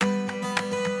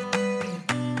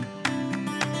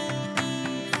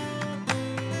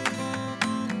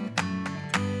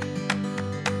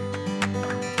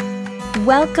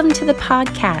Welcome to the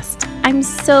podcast. I'm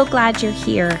so glad you're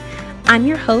here. I'm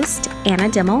your host, Anna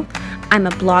Dimmel. I'm a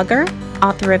blogger,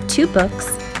 author of 2 books.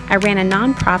 I ran a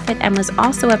nonprofit and was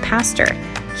also a pastor.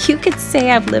 You could say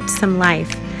I've lived some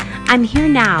life. I'm here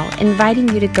now, inviting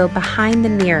you to go behind the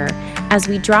mirror as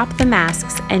we drop the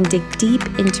masks and dig deep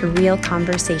into real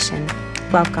conversation.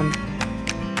 Welcome.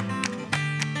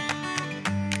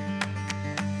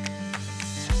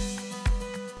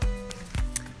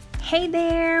 Hey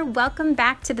there, welcome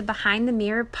back to the Behind the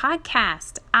Mirror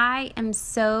podcast. I am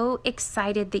so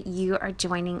excited that you are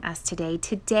joining us today.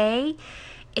 Today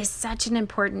is such an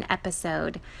important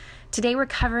episode. Today we're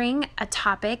covering a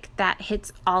topic that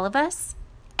hits all of us.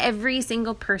 Every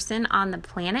single person on the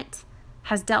planet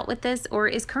has dealt with this or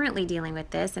is currently dealing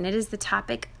with this, and it is the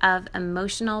topic of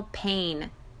emotional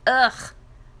pain. Ugh,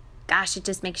 gosh, it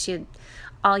just makes you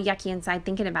all yucky inside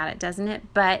thinking about it, doesn't it?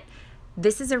 But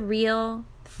this is a real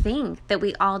thing that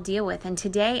we all deal with. And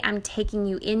today I'm taking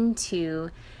you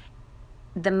into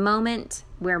the moment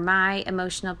where my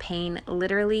emotional pain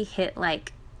literally hit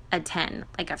like a 10,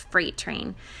 like a freight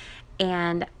train.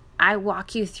 And I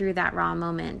walk you through that raw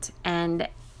moment and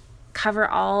cover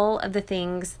all of the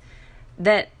things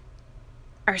that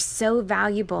are so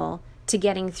valuable to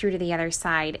getting through to the other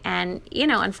side. And,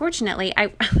 unfortunately,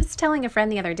 I was telling a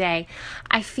friend the other day,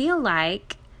 I feel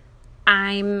like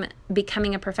I'm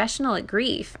becoming a professional at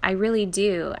grief. I really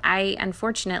do. I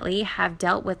unfortunately have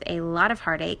dealt with a lot of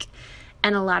heartache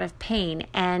and a lot of pain,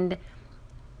 and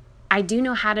I do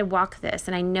know how to walk this,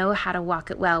 and I know how to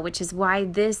walk it well, which is why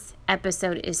this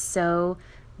episode is so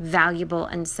valuable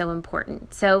and so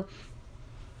important. So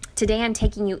today I'm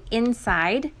taking you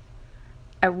inside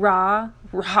a raw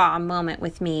moment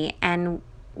with me, and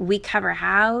we cover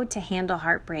how to handle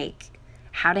heartbreak,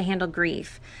 how to handle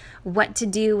grief, what to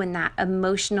do when that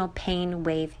emotional pain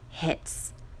wave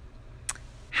hits,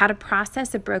 how to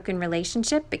process a broken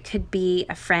relationship. It could be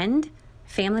a friend,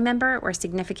 family member, or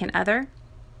significant other.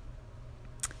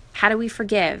 How do we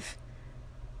forgive?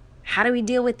 How do we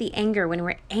deal with the anger when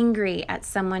we're angry at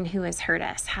someone who has hurt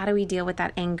us? How do we deal with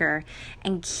that anger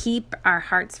and keep our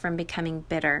hearts from becoming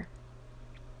bitter?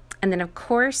 And then, of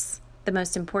course, the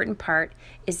most important part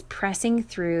is pressing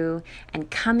through and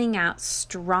coming out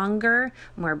stronger,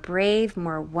 more brave,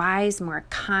 more wise, more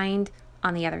kind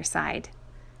on the other side.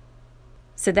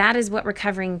 So that is what we're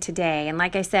covering today. And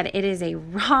like I said, it is a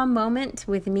raw moment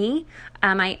with me.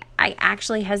 I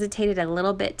actually hesitated a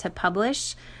little bit to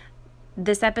publish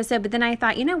this episode, but then I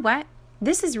thought, you know what?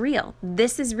 This is real.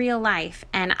 This is real life.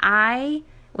 And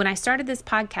when I started this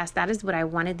podcast, that is what I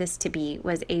wanted this to be,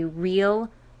 was a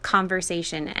real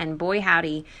conversation. And boy,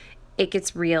 howdy, it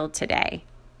gets real today.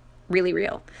 Really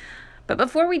real. But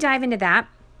before we dive into that,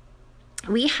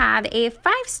 we have a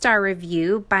 5-star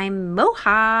review by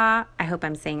Moha. I hope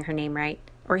I'm saying her name right,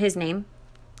 or his name.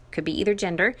 Could be either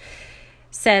gender.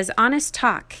 Says, honest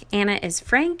talk. Anna is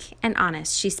frank and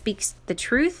honest. She speaks the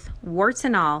truth, warts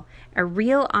and all. A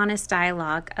real honest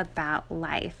dialogue about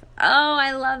life. Oh,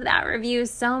 I love that review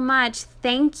so much.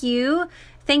 Thank you.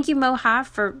 Thank you, Moha,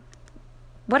 for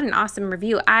what an awesome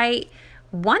review. I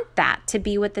want that to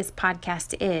be what this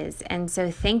podcast is. And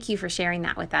so thank you for sharing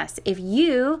that with us. If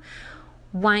you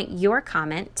want your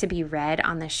comment to be read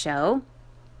on the show,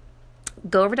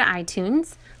 go over to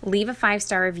iTunes, leave a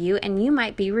 5-star review, and you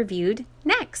might be reviewed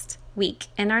next week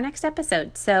in our next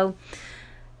episode. So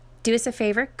do us a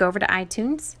favor, go over to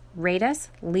iTunes, rate us,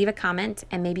 leave a comment,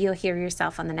 and maybe you'll hear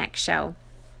yourself on the next show.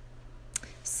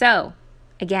 So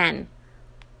again,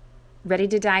 ready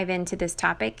to dive into this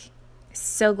topic?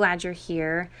 So glad you're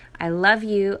here. I love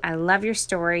you. I love your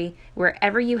story.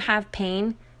 Wherever you have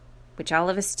pain, which all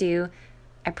of us do,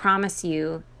 I promise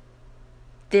you,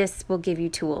 this will give you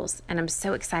tools. And I'm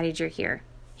so excited you're here.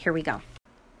 Here we go.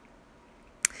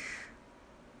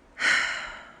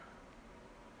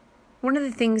 One of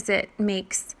the things that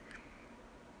makes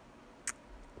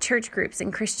church groups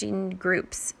and Christian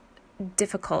groups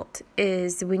difficult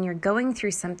is when you're going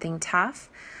through something tough.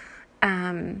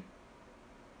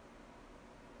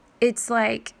 It's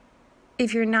like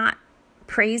if you're not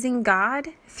praising God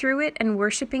through it and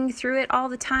worshiping through it all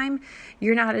the time,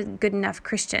 you're not a good enough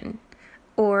Christian.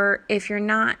 Or if you're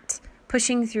not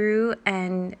pushing through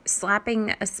and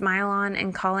slapping a smile on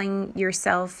and calling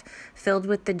yourself filled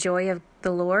with the joy of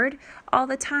the Lord all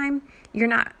the time, you're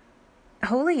not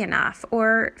holy enough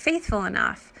or faithful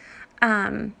enough.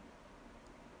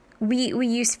 We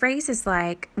use phrases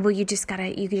like, well, you just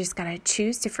gotta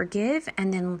choose to forgive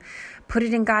and then put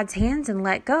it in God's hands and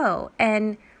let go.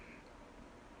 And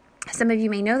some of you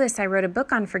may know this, I wrote a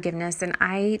book on forgiveness, and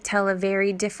I tell a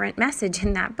very different message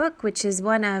in that book, which is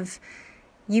one of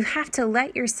You have to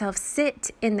let yourself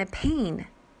sit in the pain.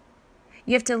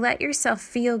 You have to let yourself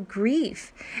feel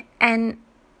grief. And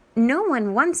no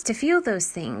one wants to feel those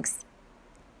things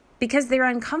because they're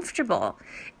uncomfortable.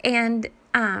 And,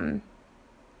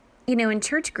 in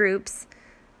church groups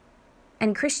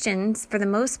and Christians, for the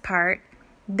most part,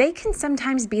 they can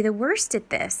sometimes be the worst at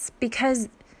this because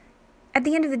at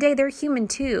the end of the day, they're human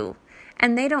too.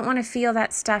 And they don't want to feel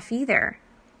that stuff either.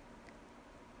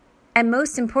 And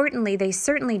most importantly, they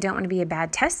certainly don't want to be a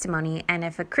bad testimony. And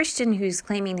if a Christian who's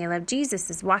claiming they love Jesus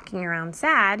is walking around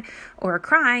sad or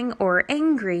crying or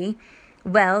angry,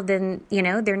 well, then,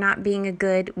 they're not being a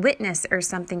good witness or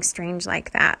something strange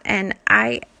like that. And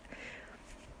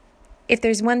if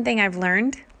there's one thing I've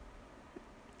learned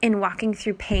in walking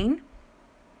through pain,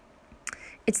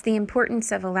 it's the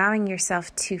importance of allowing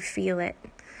yourself to feel it,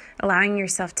 allowing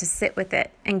yourself to sit with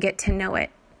it and get to know it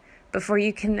before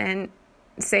you can then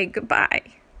say goodbye.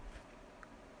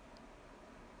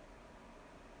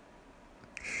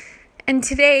 And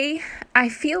today, I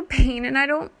feel pain and I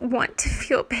don't want to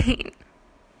feel pain.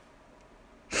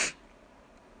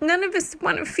 None of us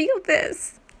want to feel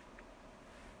this.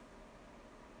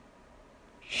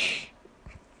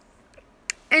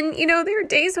 And, there are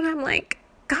days when I'm like,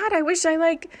 God, I wish I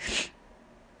had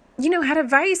a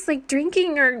vice like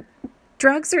drinking or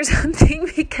drugs or something,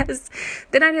 because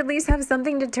then I'd at least have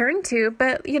something to turn to.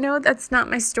 But, that's not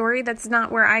my story. That's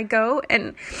not where I go.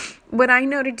 And what I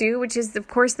know to do, which is, of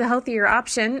course, the healthier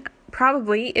option,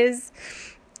 probably is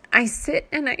I sit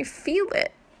and I feel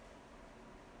it.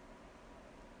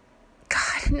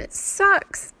 God, and it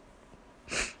sucks.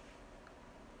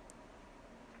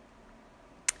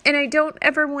 And I don't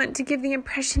ever want to give the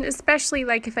impression, especially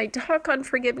like if I talk on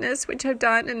forgiveness, which I've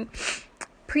done, and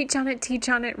preach on it, teach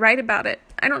on it, write about it.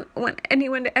 I don't want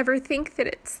anyone to ever think that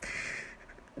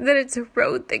it's a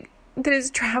road that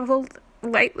is traveled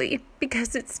lightly,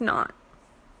 because it's not.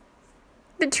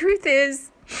 The truth is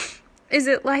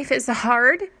that life is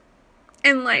hard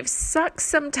and life sucks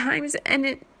sometimes, and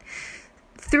it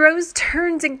throws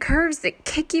turns and curves that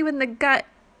kick you in the gut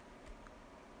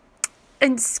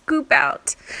and scoop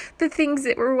out the things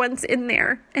that were once in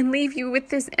there and leave you with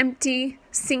this empty,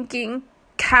 sinking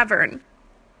cavern.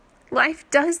 Life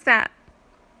does that.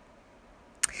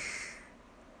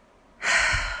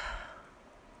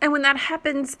 And when that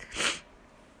happens,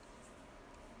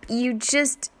 you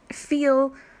just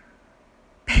feel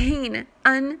pain,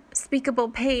 unspeakable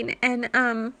pain. And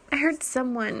I heard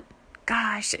someone,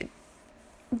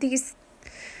 these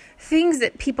things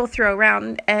that people throw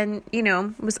around, and,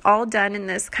 was all done in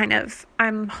this kind of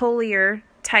I'm holier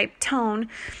type tone,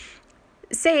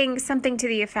 saying something to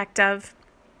the effect of,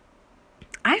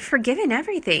 I've forgiven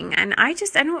everything, and I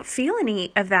don't feel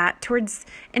any of that towards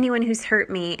anyone who's hurt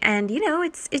me. And,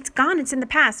 it's gone. It's in the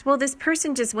past. Well, this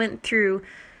person just went through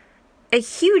a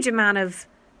huge amount of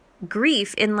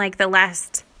grief in like the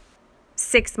last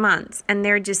 6 months, and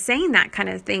they're just saying that kind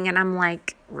of thing. And I'm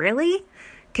like, really?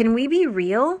 Can we be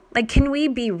real? Can we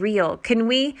be real? Can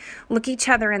we look each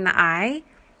other in the eye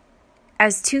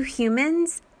as two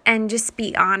humans and just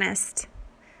be honest?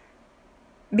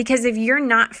 Because if you're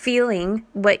not feeling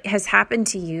what has happened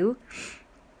to you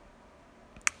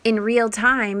in real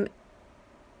time,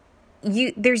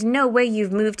 there's no way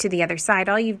you've moved to the other side.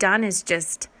 All you've done is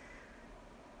just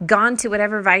gone to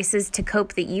whatever vices to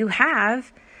cope that you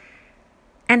have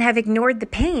and have ignored the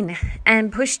pain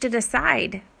and pushed it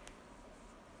aside.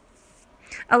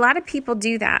 A lot of people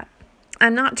do that.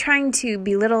 I'm not trying to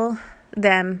belittle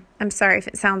them. I'm sorry if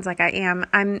it sounds like I am.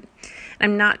 I'm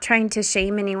not trying to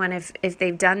shame anyone if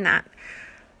they've done that.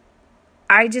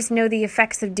 I just know the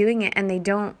effects of doing it, and they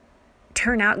don't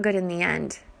turn out good in the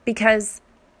end, because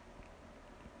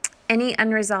any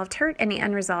unresolved hurt, any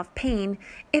unresolved pain,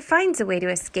 it finds a way to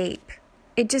escape.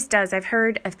 It just does. I've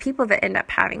heard of people that end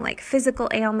up having like physical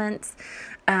ailments,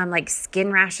 like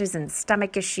skin rashes and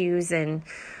stomach issues, and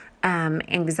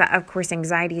of course,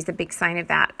 anxiety is a big sign of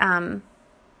that.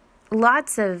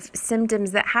 Lots of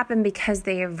symptoms that happen because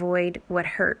they avoid what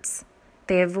hurts.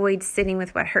 They avoid sitting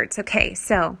with what hurts. Okay,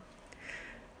 so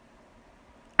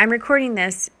I'm recording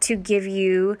this to give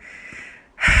you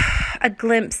a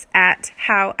glimpse at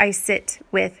how I sit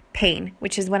with pain,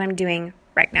 which is what I'm doing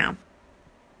right now.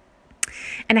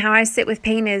 And how I sit with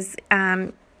pain is,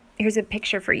 here's a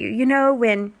picture for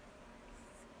you.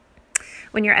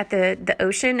 When you're at the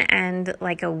ocean and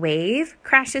like a wave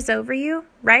crashes over you,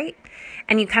 right?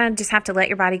 And you kind of just have to let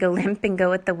your body go limp and go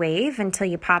with the wave until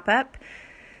you pop up.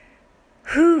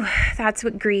 That's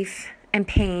what grief and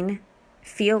pain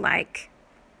feel like.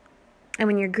 And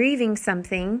when you're grieving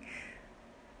something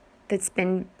that's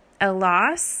been a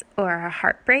loss or a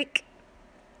heartbreak,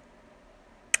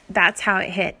 that's how it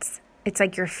hits. It's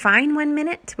like you're fine 1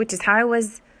 minute, which is how I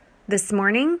was this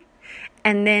morning.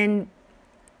 And then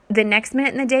the next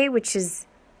minute in the day, which is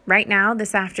right now,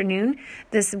 this afternoon,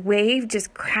 this wave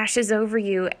just crashes over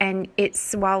you and it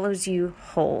swallows you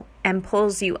whole and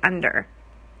pulls you under.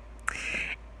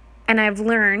 And I've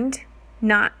learned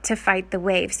not to fight the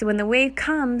wave. So when the wave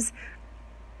comes,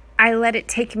 I let it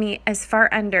take me as far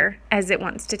under as it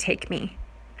wants to take me.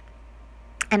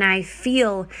 And I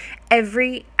feel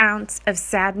every ounce of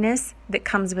sadness that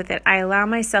comes with it. I allow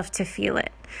myself to feel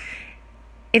it.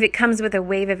 If it comes with a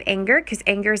wave of anger, because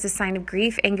anger is a sign of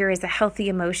grief, anger is a healthy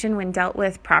emotion when dealt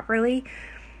with properly,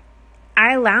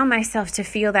 I allow myself to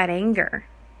feel that anger.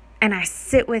 And I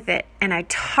sit with it and I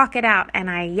talk it out and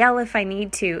I yell if I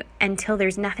need to until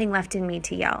there's nothing left in me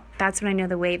to yell. That's when I know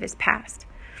the wave is past.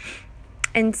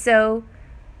 And so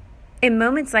in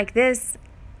moments like this,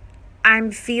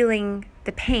 I'm feeling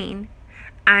the pain.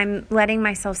 I'm letting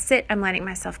myself sit. I'm letting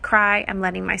myself cry. I'm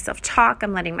letting myself talk.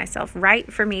 I'm letting myself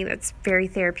write. For me, that's very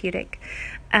therapeutic.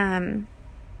 You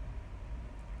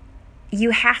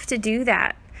have to do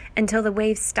that until the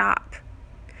waves stop.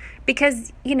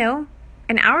 Because, an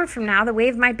hour from now, the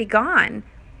wave might be gone.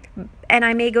 And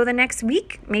I may go the next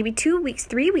week, maybe 2 weeks,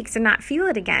 3 weeks, and not feel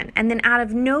it again. And then out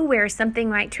of nowhere, something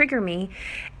might trigger me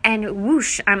and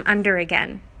whoosh, I'm under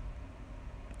again.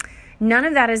 None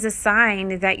of that is a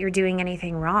sign that you're doing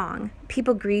anything wrong.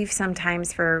 People grieve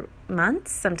sometimes for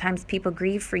months. Sometimes people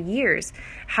grieve for years.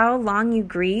 How long you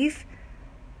grieve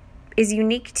is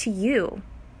unique to you.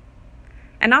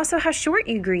 And also how short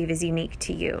you grieve is unique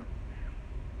to you.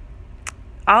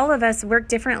 All of us work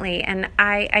differently. And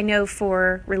I know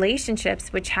for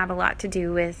relationships, which have a lot to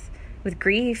do with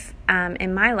grief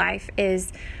in my life,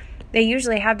 is they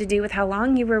usually have to do with how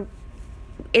long you were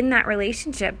in that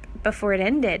relationship before it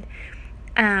ended.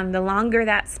 The longer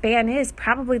that span is,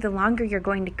 probably the longer you're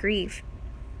going to grieve.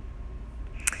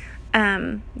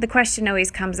 The question always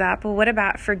comes up, well, what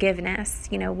about forgiveness?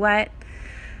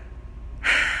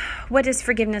 What does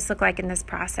forgiveness look like in this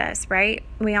process, right?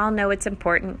 We all know it's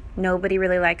important. Nobody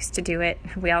really likes to do it.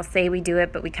 We all say we do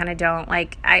it, but we kind of don't.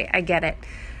 I get it.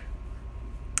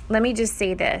 Let me just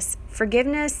say this.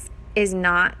 Forgiveness is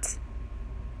not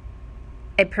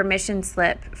a permission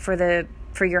slip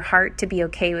for your heart to be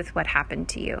okay with what happened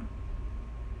to you.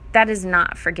 That is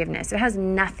not forgiveness. It has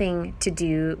nothing to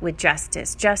do with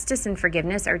justice. Justice and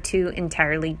forgiveness are two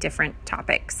entirely different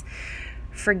topics.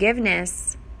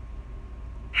 Forgiveness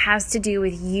has to do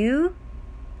with you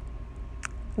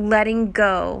letting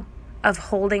go of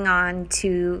holding on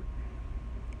to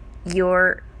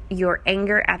your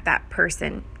anger at that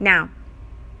person. Now,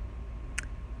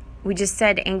 we just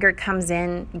said anger comes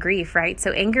in grief, right?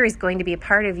 So anger is going to be a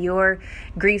part of your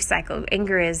grief cycle.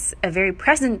 Anger is a very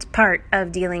present part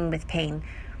of dealing with pain.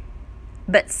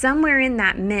 But somewhere in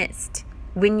that midst,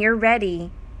 when you're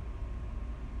ready,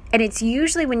 and it's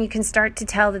usually when you can start to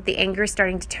tell that the anger is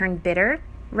starting to turn bitter,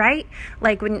 right?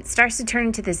 Like when it starts to turn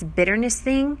into this bitterness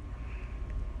thing,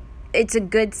 it's a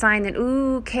good sign that,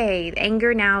 okay,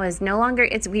 anger now is no longer,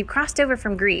 we've crossed over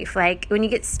from grief. Like when you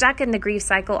get stuck in the grief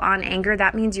cycle on anger,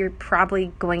 that means you're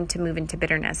probably going to move into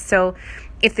bitterness. So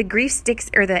if the grief sticks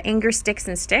or the anger sticks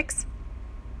and sticks,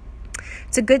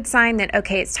 it's a good sign that,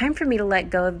 okay, it's time for me to let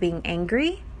go of being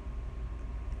angry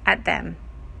at them.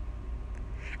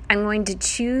 I'm going to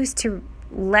choose to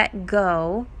let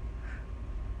go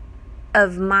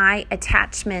of my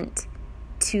attachment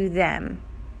to them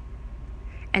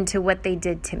and to what they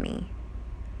did to me.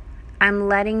 I'm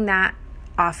letting that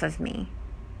off of me.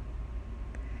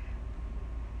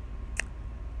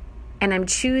 And I'm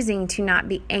choosing to not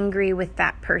be angry with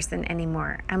that person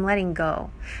anymore. I'm letting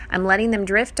go. I'm letting them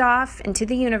drift off into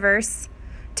the universe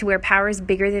to where powers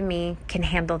bigger than me can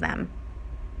handle them.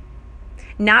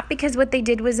 Not because what they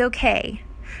did was okay,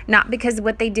 not because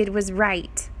what they did was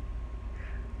right,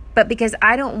 but because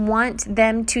I don't want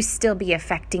them to still be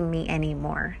affecting me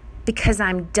anymore. Because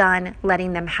I'm done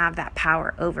letting them have that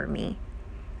power over me.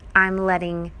 I'm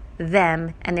letting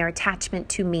them and their attachment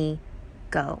to me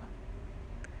go.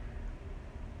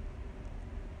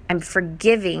 I'm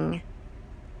forgiving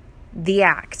the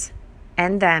act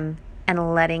and them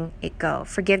and letting it go.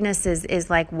 Forgiveness is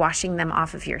like washing them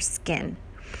off of your skin.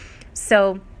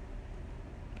 So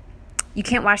you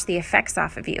can't wash the effects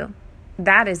off of you.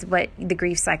 That is what the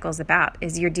grief cycle is about,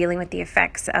 is you're dealing with the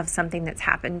effects of something that's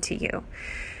happened to you.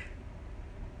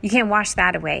 You can't wash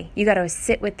that away. You got to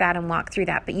sit with that and walk through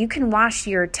that. But you can wash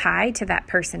your tie to that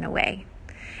person away.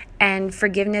 And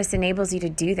forgiveness enables you to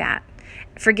do that.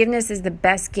 Forgiveness is the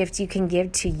best gift you can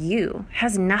give to you. It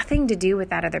has nothing to do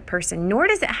with that other person, nor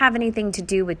does it have anything to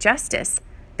do with justice.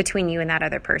 between you and that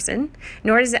other person,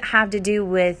 nor does it have to do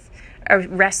with a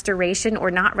restoration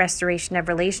or not restoration of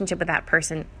relationship with that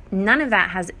person. None of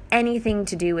that has anything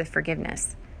to do with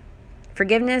forgiveness.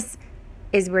 Forgiveness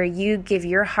is where you give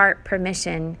your heart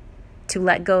permission to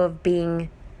let go of being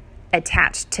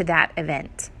attached to that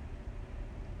event.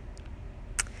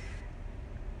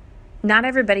 Not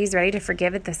everybody's ready to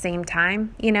forgive at the same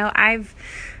time. I've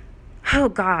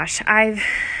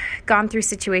gone through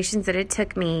situations that it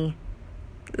took me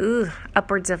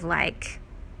upwards of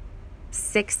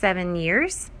 6-7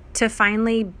 years to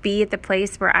finally be at the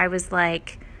place where I was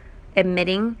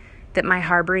admitting that my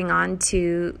harboring on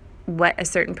to what a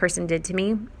certain person did to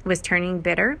me was turning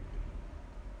bitter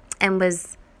and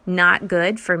was not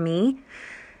good for me.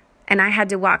 And I had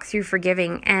to walk through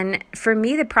forgiving. And for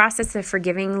me, the process of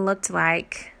forgiving looked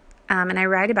like, and I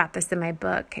write about this in my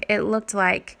book, it looked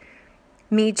like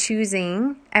me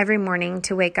choosing every morning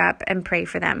to wake up and pray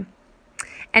for them.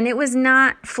 And it was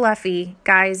not fluffy,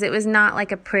 guys. It was not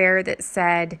like a prayer that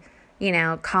said,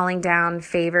 calling down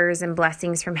favors and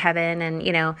blessings from heaven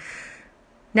and,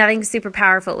 nothing super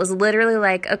powerful. It was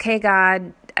literally okay,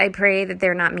 God, I pray that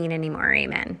they're not mean anymore.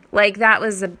 Amen. That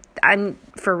was I'm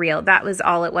for real. That was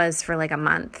all it was for a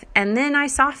month. And then I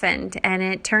softened and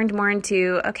it turned more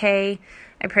into, okay,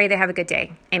 I pray they have a good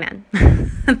day. Amen.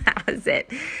 That was it.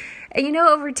 And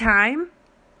over time,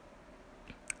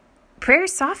 prayer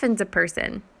softens a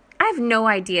person. I have no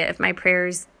idea if my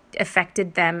prayers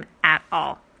affected them at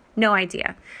all. No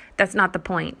idea. That's not the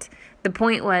point. The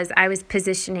point was I was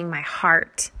positioning my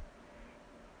heart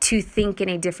to think in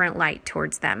a different light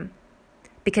towards them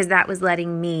because that was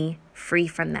letting me free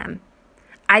from them.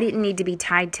 I didn't need to be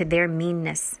tied to their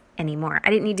meanness anymore.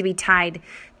 I didn't need to be tied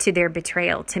to their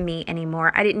betrayal to me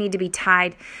anymore. I didn't need to be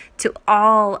tied to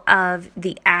all of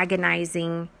the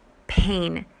agonizing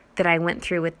pain that I went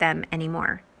through with them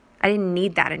anymore. I didn't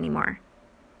need that anymore.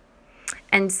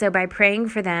 And so by praying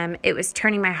for them, it was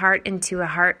turning my heart into a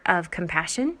heart of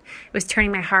compassion. It was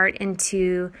turning my heart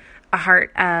into a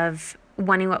heart of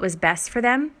wanting what was best for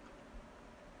them.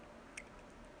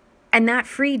 And that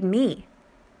freed me.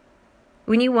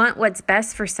 When you want what's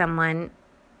best for someone,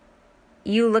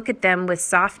 you look at them with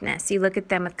softness. You look at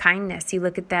them with kindness. You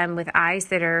look at them with eyes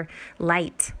that are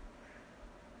light.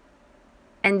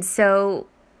 And so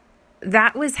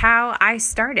that was how I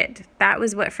started. That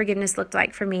was what forgiveness looked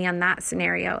like for me on that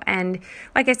scenario. And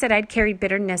like I said, I'd carried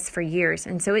bitterness for years.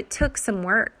 And so it took some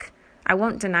work. I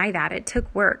won't deny that. It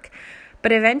took work.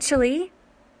 But eventually,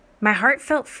 my heart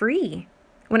felt free.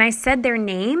 When I said their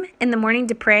name in the morning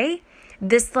to pray,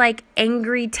 this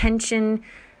angry tension,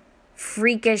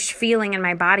 freakish feeling in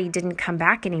my body didn't come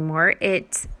back anymore.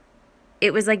 It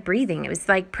was like breathing. It was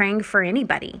like praying for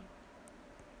anybody.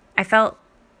 I felt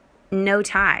no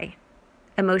tie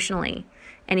emotionally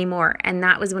anymore. And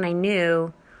that was when I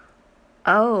knew,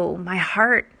 oh, my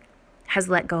heart has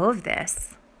let go of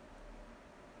this.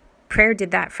 Prayer did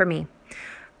that for me.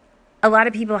 A lot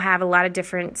of people have a lot of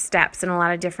different steps and a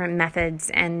lot of different methods,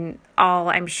 and all,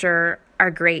 I'm sure, are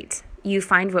great. You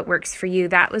find what works for you.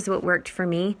 That was what worked for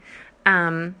me.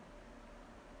 And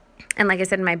like I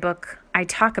said in my book, I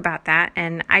talk about that.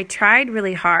 And I tried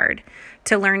really hard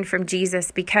to learn from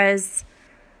Jesus because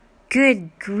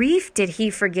good grief, did he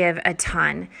forgive a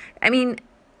ton. I mean,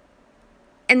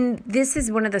 and this is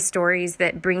one of the stories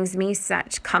that brings me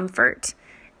such comfort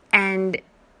and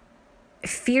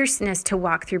fierceness to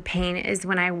walk through pain is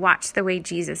when I watch the way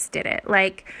Jesus did it.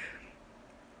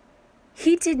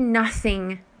 He did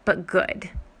nothing but good.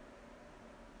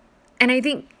 And I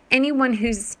think anyone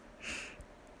who's,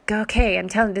 okay, I'm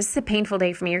telling you, this is a painful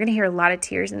day for me. You're going to hear a lot of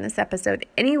tears in this episode.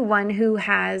 Anyone who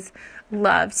has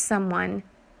loved someone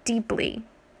deeply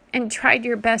and tried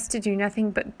your best to do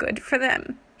nothing but good for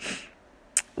them,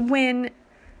 when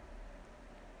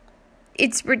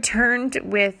it's returned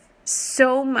with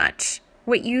so much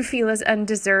what you feel is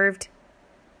undeserved,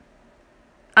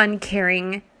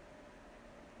 uncaring,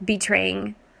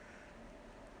 betraying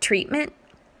treatment,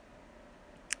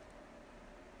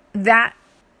 that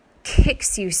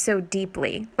kicks you so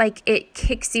deeply. It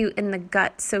kicks you in the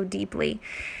gut so deeply.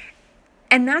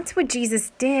 And that's what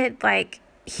Jesus did.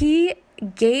 He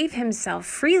gave himself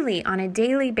freely on a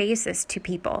daily basis to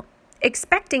people,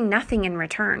 expecting nothing in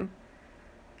return.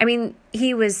 I mean,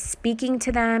 he was speaking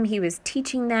to them, he was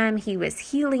teaching them, he was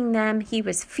healing them, he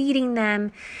was feeding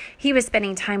them, he was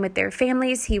spending time with their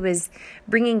families, he was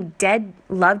bringing dead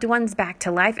loved ones back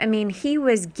to life. I mean, he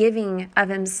was giving of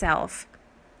himself,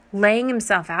 laying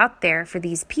himself out there for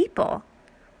these people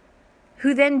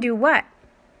who then do what?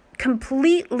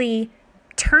 Completely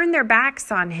turn their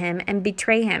backs on him and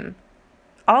betray him,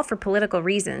 all for political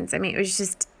reasons. I mean, it was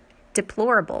just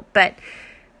deplorable. But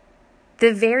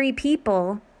the very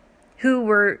people who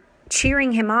were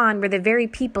cheering him on were the very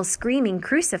people screaming,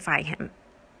 "Crucify him."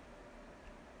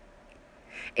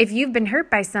 If you've been hurt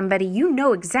by somebody, you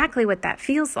know exactly what that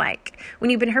feels like. When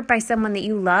you've been hurt by someone that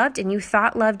you loved and you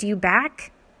thought loved you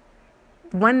back,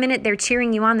 one minute they're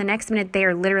cheering you on, the next minute they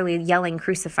are literally yelling,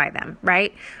 "Crucify them,"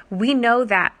 right? We know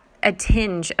that, a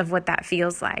tinge of what that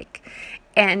feels like.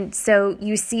 And so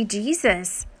you see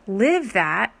Jesus live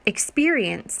that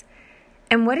experience.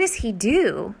 And what does he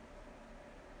do?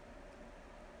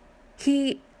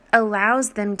 He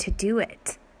allows them to do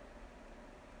it.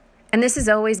 And this has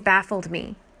always baffled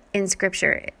me in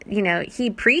scripture. He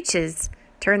preaches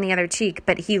turn the other cheek,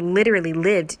 but he literally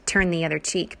lived turn the other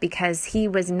cheek, because he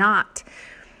was not.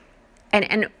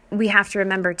 And we have to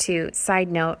remember too,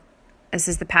 side note, this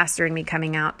is the pastor in me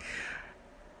coming out.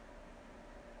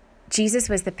 Jesus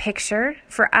was the picture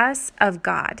for us of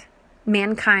God.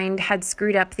 Mankind had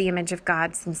screwed up the image of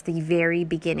God since the very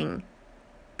beginning,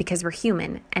 because we're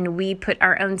human and we put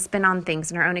our own spin on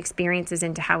things and our own experiences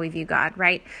into how we view God,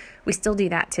 right? We still do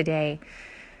that today.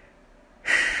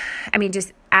 I mean,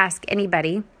 just ask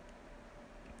anybody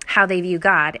how they view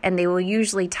God, and they will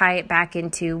usually tie it back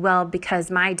into, well,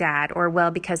 because my dad, or well,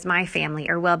 because my family,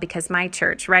 or well, because my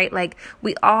church, right? Like,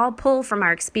 we all pull from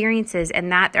our experiences,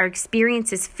 and that our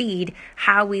experiences feed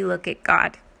how we look at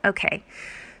God. Okay.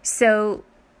 So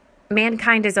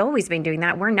mankind has always been doing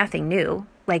that. We're nothing new.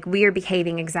 Like, we are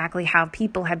behaving exactly how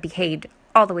people have behaved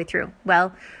all the way through.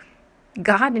 Well,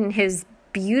 God in his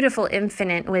beautiful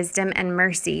infinite wisdom and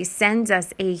mercy sends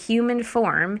us a human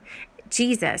form,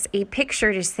 Jesus, a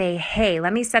picture to say, hey,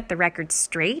 let me set the record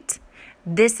straight.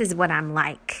 This is what I'm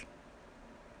like.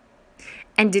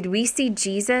 And did we see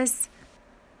Jesus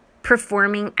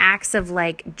performing acts of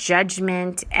like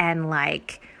judgment and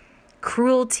like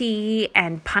cruelty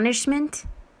and punishment?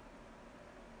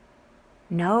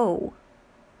 No.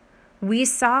 We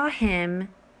saw him,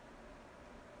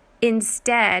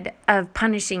 instead of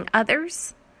punishing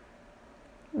others,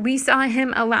 we saw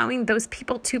him allowing those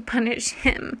people to punish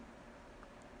him.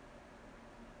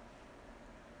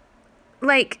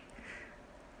 Like,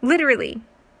 literally,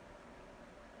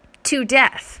 to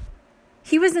death.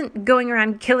 He wasn't going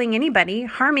around killing anybody,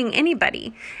 harming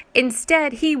anybody.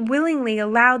 Instead, he willingly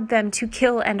allowed them to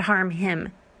kill and harm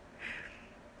him.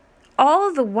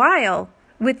 All the while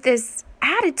with this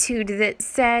attitude that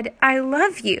said, I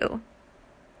love you.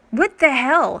 What the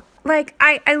hell? Like,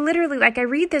 I literally, like, I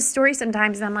read this story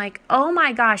sometimes and I'm like, oh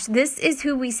my gosh, this is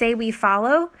who we say we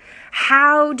follow?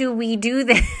 How do we do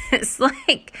this?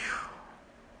 Like,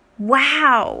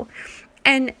 wow.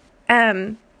 And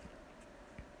the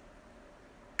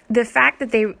fact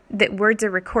that words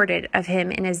are recorded of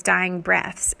him in his dying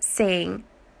breaths saying,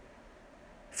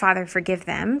 Father, forgive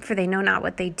them, for they know not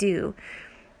what they do.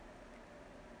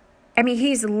 I mean,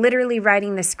 he's literally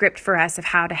writing the script for us of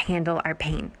how to handle our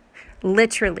pain.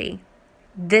 Literally,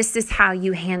 this is how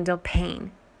you handle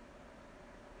pain.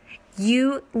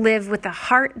 You live with a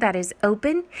heart that is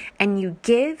open, and you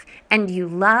give and you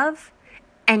love,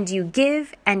 and you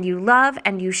give and you love,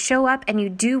 and you show up and you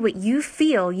do what you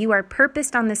feel you are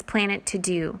purposed on this planet to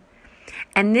do.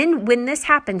 And then when this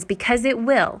happens, because it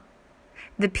will,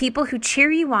 the people who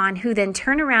cheer you on, who then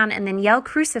turn around and then yell,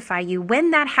 crucify you,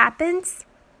 when that happens,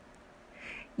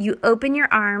 you open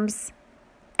your arms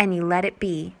and you let it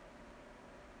be.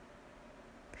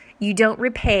 You don't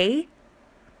repay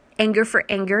anger for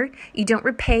anger. You don't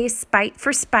repay spite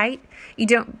for spite. You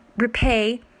don't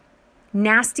repay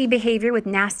nasty behavior with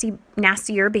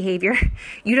nastier behavior.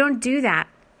 You don't do that.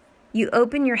 You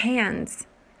open your hands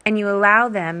and you allow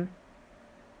them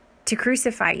to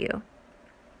crucify you.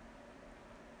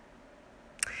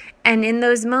 And in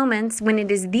those moments when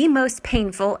it is the most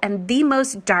painful and the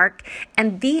most dark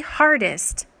and the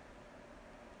hardest,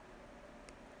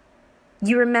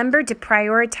 you remember to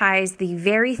prioritize the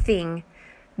very thing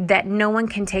that no one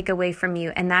can take away from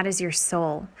you, and that is your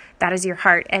soul. That is your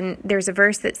heart. And there's a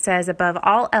verse that says, above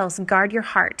all else, guard your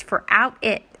heart, for out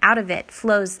of it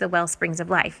flows the well springs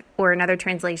of life. Or in other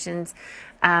translations,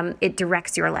 it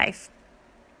directs your life.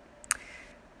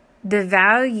 The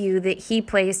value that he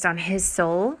placed on his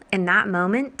soul in that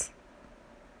moment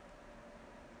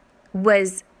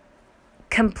was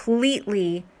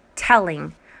completely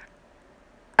telling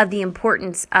of the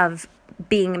importance of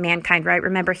being mankind, right?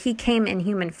 Remember, he came in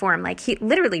human form, like he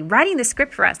literally writing the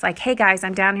script for us, like, hey guys,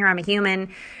 I'm down here, I'm a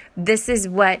human. This is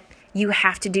what you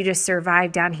have to do to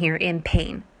survive down here in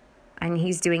pain. And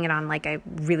he's doing it on like a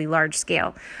really large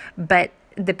scale, but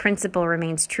the principle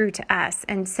remains true to us.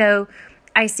 And so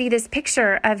I see this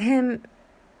picture of him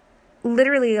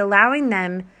literally allowing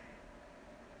them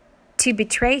to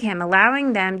betray him,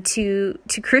 allowing them to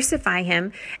crucify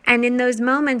him. And in those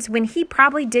moments when he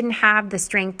probably didn't have the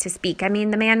strength to speak, I mean,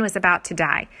 the man was about to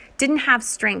die, didn't have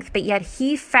strength, but yet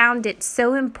he found it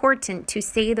so important to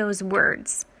say those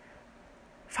words.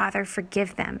 Father,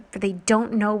 forgive them, for they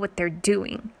don't know what they're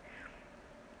doing.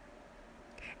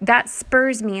 That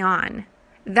spurs me on.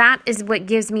 That is what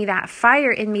gives me that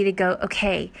fire in me to go,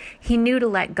 okay, he knew to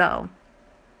let go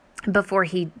before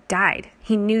he died.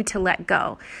 He knew to let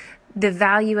go. The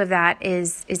value of that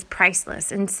is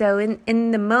priceless. And so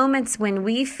in the moments when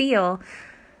we feel,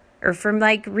 or from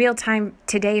like real time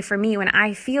today for me, when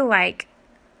I feel like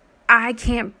I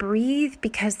can't breathe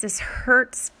because this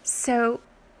hurts so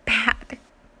bad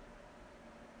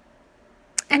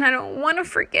and I don't want to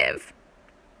forgive,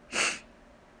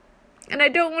 and I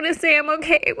don't want to say I'm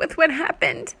okay with what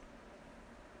happened,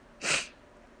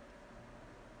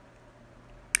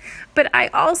 but I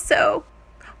also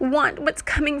want what's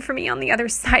coming for me on the other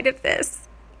side of this,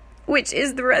 which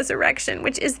is the resurrection,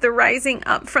 which is the rising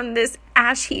up from this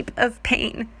ash heap of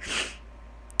pain.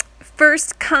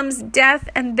 First comes death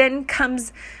and then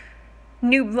comes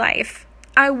new life.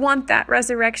 I want that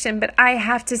resurrection, but I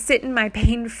have to sit in my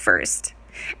pain first.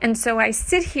 And so I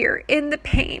sit here in the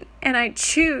pain and I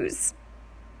choose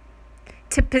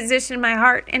to position my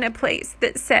heart in a place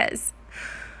that says,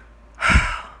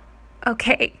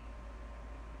 okay,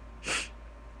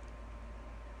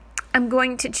 I'm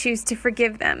going to choose to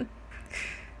forgive them.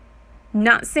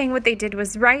 Not saying what they did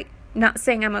was right, not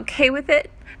saying I'm okay with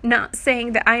it, not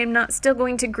saying that I am not still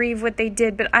going to grieve what they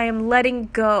did, but I am letting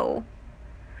go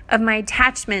of my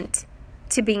attachment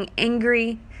to being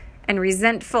angry and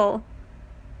resentful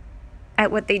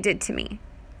at what they did to me.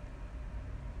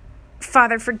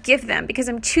 Father, forgive them, because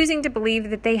I'm choosing to believe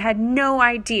that they had no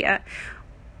idea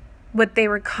what they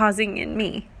were causing in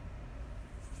me.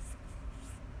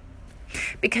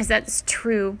 Because that's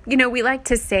true. You know, we like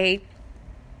to say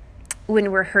when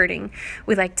we're hurting,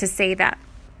 we like to say that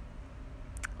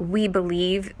we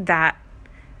believe that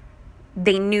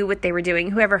they knew what they were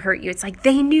doing. Whoever hurt you, it's like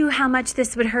they knew how much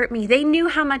this would hurt me. They knew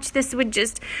how much this would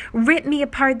just rip me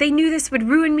apart. They knew this would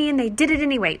ruin me, and they did it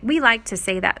anyway. We like to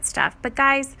say that stuff. But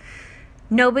guys,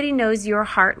 nobody knows your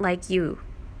heart like you.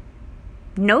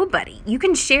 Nobody. You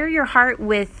can share your heart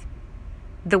with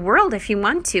the world if you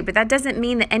want to, but that doesn't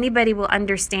mean that anybody will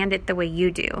understand it the way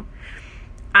you do.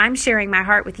 I'm sharing my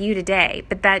heart with you today,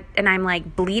 and I'm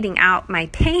like bleeding out my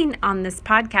pain on this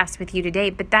podcast with you today,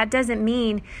 but that doesn't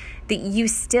mean that you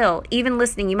still, even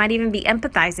listening, you might even be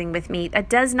empathizing with me. That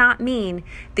does not mean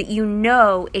that you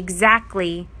know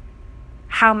exactly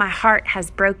how my heart has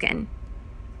broken,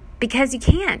 because you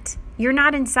can't. You're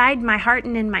not inside my heart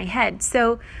and in my head.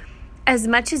 So as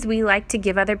much as we like to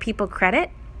give other people credit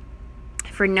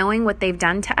for knowing what they've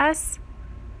done to us,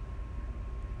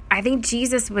 I think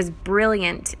Jesus was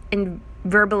brilliant in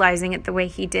verbalizing it the way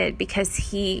he did, because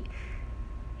he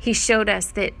showed us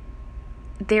that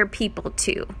they're people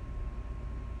too.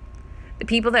 The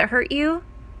people that hurt you,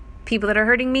 people that are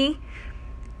hurting me,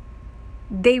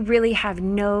 they really have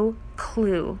no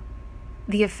clue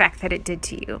the effect that it did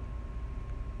to you.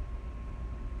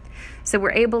 So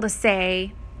we're able to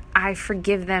say, I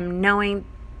forgive them, knowing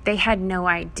they had no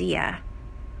idea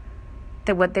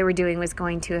that what they were doing was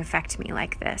going to affect me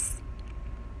like this.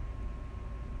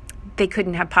 They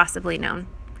couldn't have possibly known.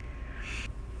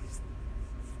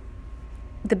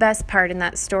 The best part in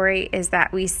that story is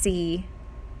that we see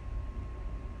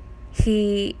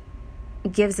he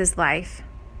gives his life,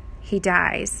 he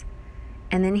dies,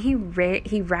 and then he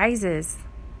rises.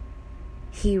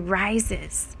 He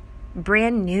rises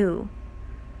brand new.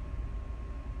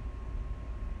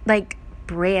 Like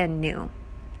brand new.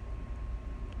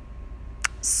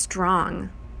 Strong,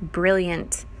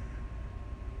 brilliant,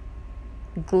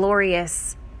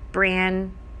 glorious,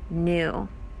 brand new.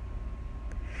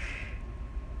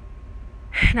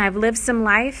 And I've lived some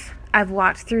life. I've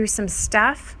walked through some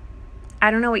stuff.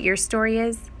 I don't know what your story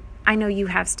is. I know you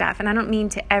have stuff. And I don't mean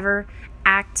to ever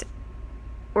act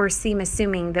or seem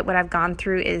assuming that what I've gone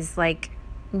through is like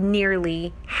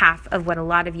nearly half of what a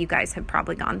lot of you guys have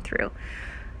probably gone through.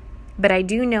 But I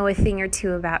do know a thing or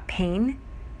two about pain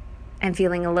and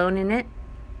feeling alone in it,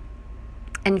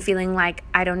 and feeling like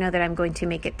I don't know that I'm going to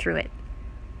make it through it.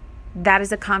 That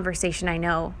is a conversation I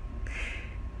know.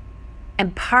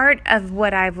 And part of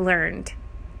what I've learned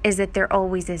is that there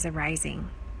always is a rising.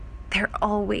 There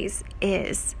always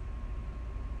is.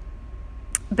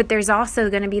 But there's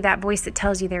also going to be that voice that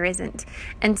tells you there isn't.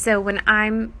 And so when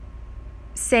I'm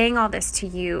saying all this to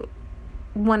you,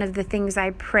 one of the things I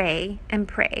pray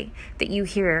that you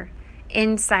hear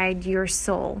inside your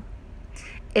soul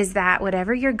is that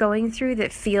whatever you're going through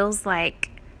that feels like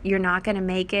you're not going to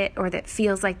make it, or that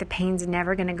feels like the pain's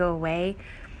never going to go away,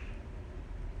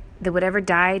 that whatever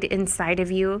died inside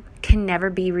of you can never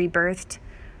be rebirthed,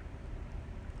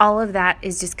 all of that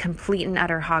is just complete and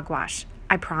utter hogwash.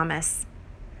 I promise.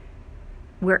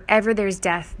 Wherever there's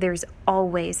death, there's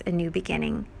always a new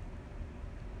beginning.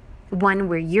 One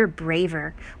where you're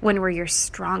braver, one where you're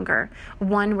stronger,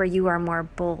 one where you are more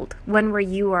bold, one where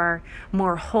you are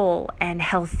more whole and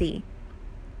healthy.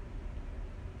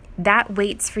 That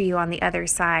waits for you on the other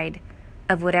side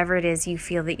of whatever it is you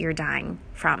feel that you're dying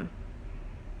from.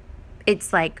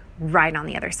 It's like right on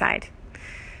the other side.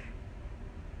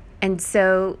 And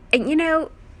so,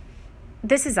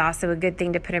 this is also a good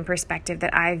thing to put in perspective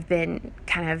that I've been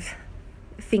kind of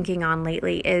thinking on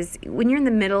lately, is when you're in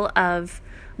the middle of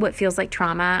what feels like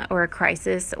trauma or a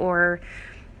crisis or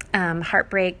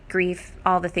heartbreak, grief,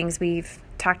 all the things we've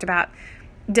talked about,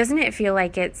 doesn't it feel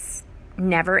like it's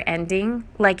never ending?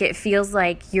 Like it feels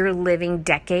like you're living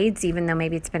decades, even though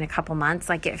maybe it's been a couple months.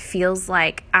 Like it feels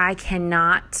like I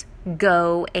cannot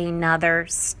go another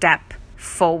step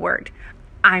forward.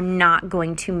 I'm not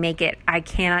going to make it. I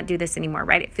cannot do this anymore,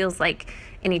 right? It feels like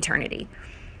an eternity.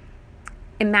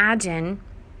 Imagine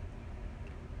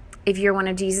if you're one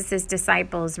of Jesus's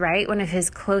disciples, right? One of his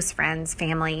close friends,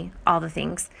 family, all the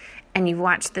things, and you've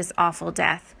watched this awful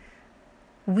death.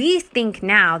 We think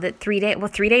now that 3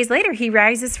 days later, he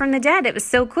rises from the dead. It was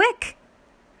so quick.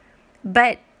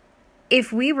 But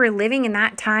if we were living in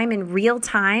that time, in real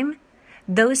time,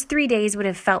 those 3 days would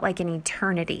have felt like an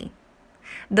eternity.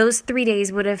 Those 3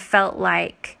 days would have felt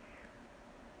like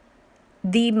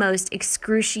the most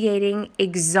excruciating,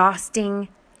 exhausting,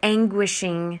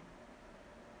 anguishing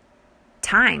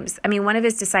times. I mean, one of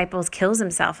his disciples kills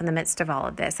himself in the midst of all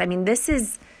of this. I mean, this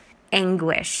is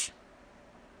anguish.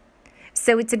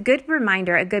 So it's a good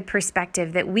reminder, a good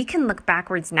perspective that we can look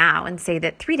backwards now and say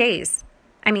that 3 days,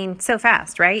 I mean, so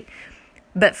fast, right?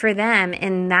 But for them,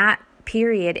 in that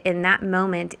period, in that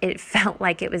moment, it felt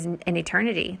like it was an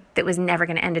eternity that was never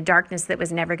going to end, a darkness that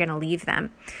was never going to leave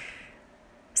them.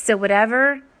 So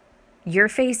whatever you're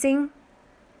facing,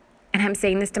 and I'm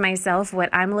saying this to myself, what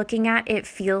I'm looking at, it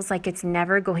feels like it's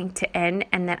never going to end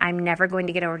and that I'm never going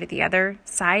to get over to the other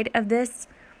side of this.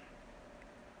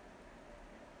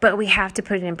 But we have to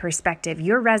put it in perspective.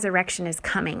 Your resurrection is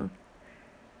coming.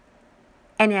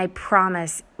 And I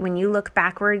promise, when you look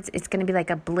backwards, it's going to be like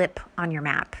a blip on your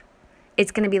map.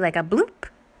 It's going to be like a bloop,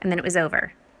 and then it was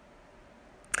over.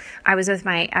 I was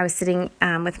sitting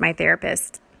with my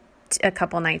therapist a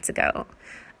couple nights ago,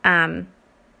 and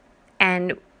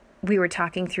we were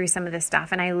talking through some of this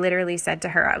stuff, and I literally said to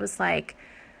her, I was like,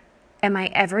 am I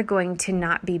ever going to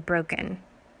not be broken?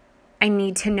 I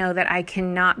need to know that I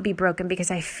cannot be broken, because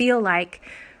I feel like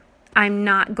I'm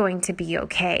not going to be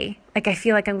okay. Like I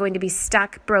feel like I'm going to be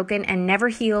stuck, broken, and never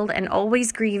healed, and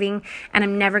always grieving, and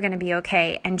I'm never going to be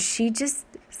okay. And she just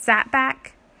sat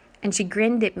back and she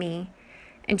grinned at me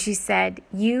and she said,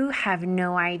 you have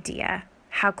no idea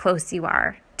how close you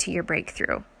are to your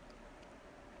breakthrough.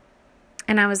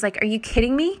 And I was like, are you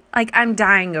kidding me? Like, I'm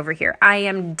dying over here. I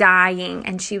am dying.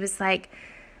 And she was like,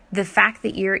 the fact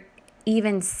that you're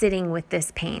even sitting with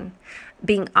this pain,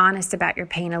 being honest about your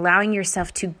pain, allowing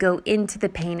yourself to go into the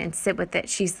pain and sit with it.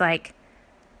 She's like,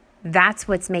 that's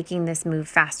what's making this move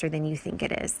faster than you think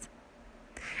it is.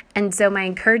 And so my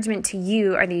encouragement to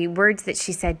you are the words that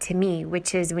she said to me,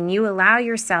 which is when you allow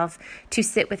yourself to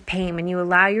sit with pain, when you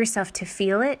allow yourself to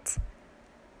feel it,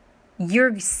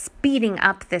 you're speeding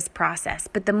up this process.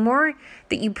 But the more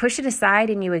that you push it aside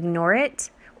and you ignore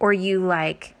it, or you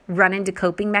like run into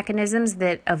coping mechanisms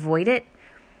that avoid it,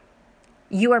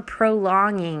 you are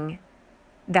prolonging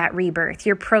that rebirth.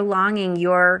 You're prolonging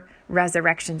your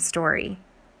resurrection story,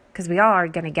 because we all are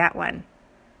going to get one.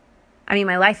 I mean,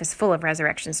 my life is full of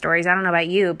resurrection stories. I don't know about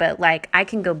you, but like I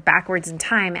can go backwards in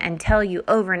time and tell you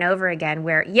over and over again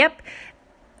where, yep,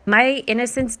 my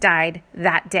innocence died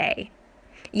that day.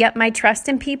 Yep, my trust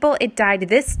in people, it died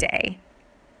this day.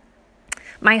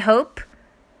 My hope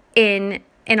in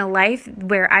a life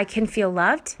where I can feel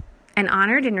loved and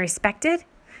honored and respected,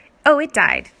 oh, it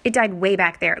died. It died way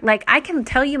back there. Like I can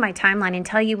tell you my timeline and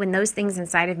tell you when those things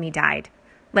inside of me died.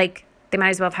 Like they might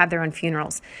as well have had their own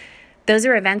funerals. Those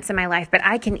are events in my life, but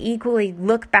I can equally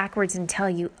look backwards and tell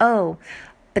you, oh,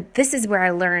 but this is where I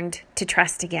learned to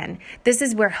trust again. This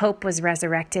is where hope was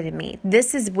resurrected in me.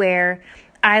 This is where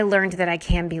I learned that I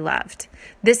can be loved.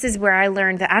 This is where I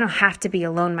learned that I don't have to be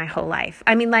alone my whole life.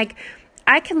 I mean, like,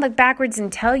 I can look backwards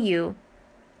and tell you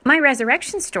my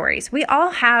resurrection stories. We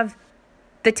all have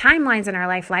the timelines in our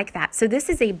life like that. So this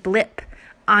is a blip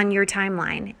on your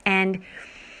timeline. And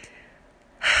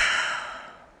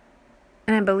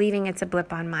And I'm believing it's a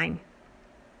blip on mine.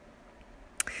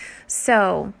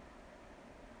 So,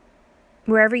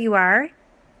 wherever you are,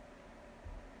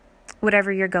 whatever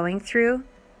you're going through,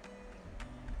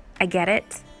 I get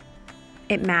it.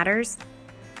 It matters.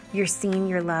 You're seen,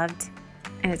 you're loved,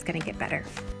 and it's going to get better.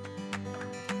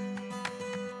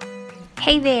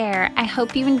 Hey there. I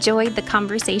hope you enjoyed the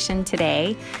conversation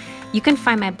today. You can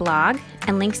find my blog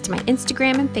and links to my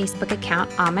Instagram and Facebook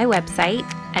account on my website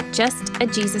at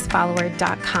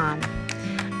justajesusfollower.com.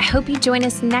 I hope you join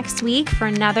us next week for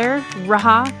another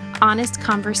raw, honest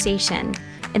conversation.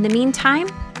 In the meantime,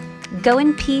 go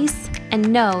in peace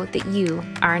and know that you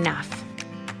are enough.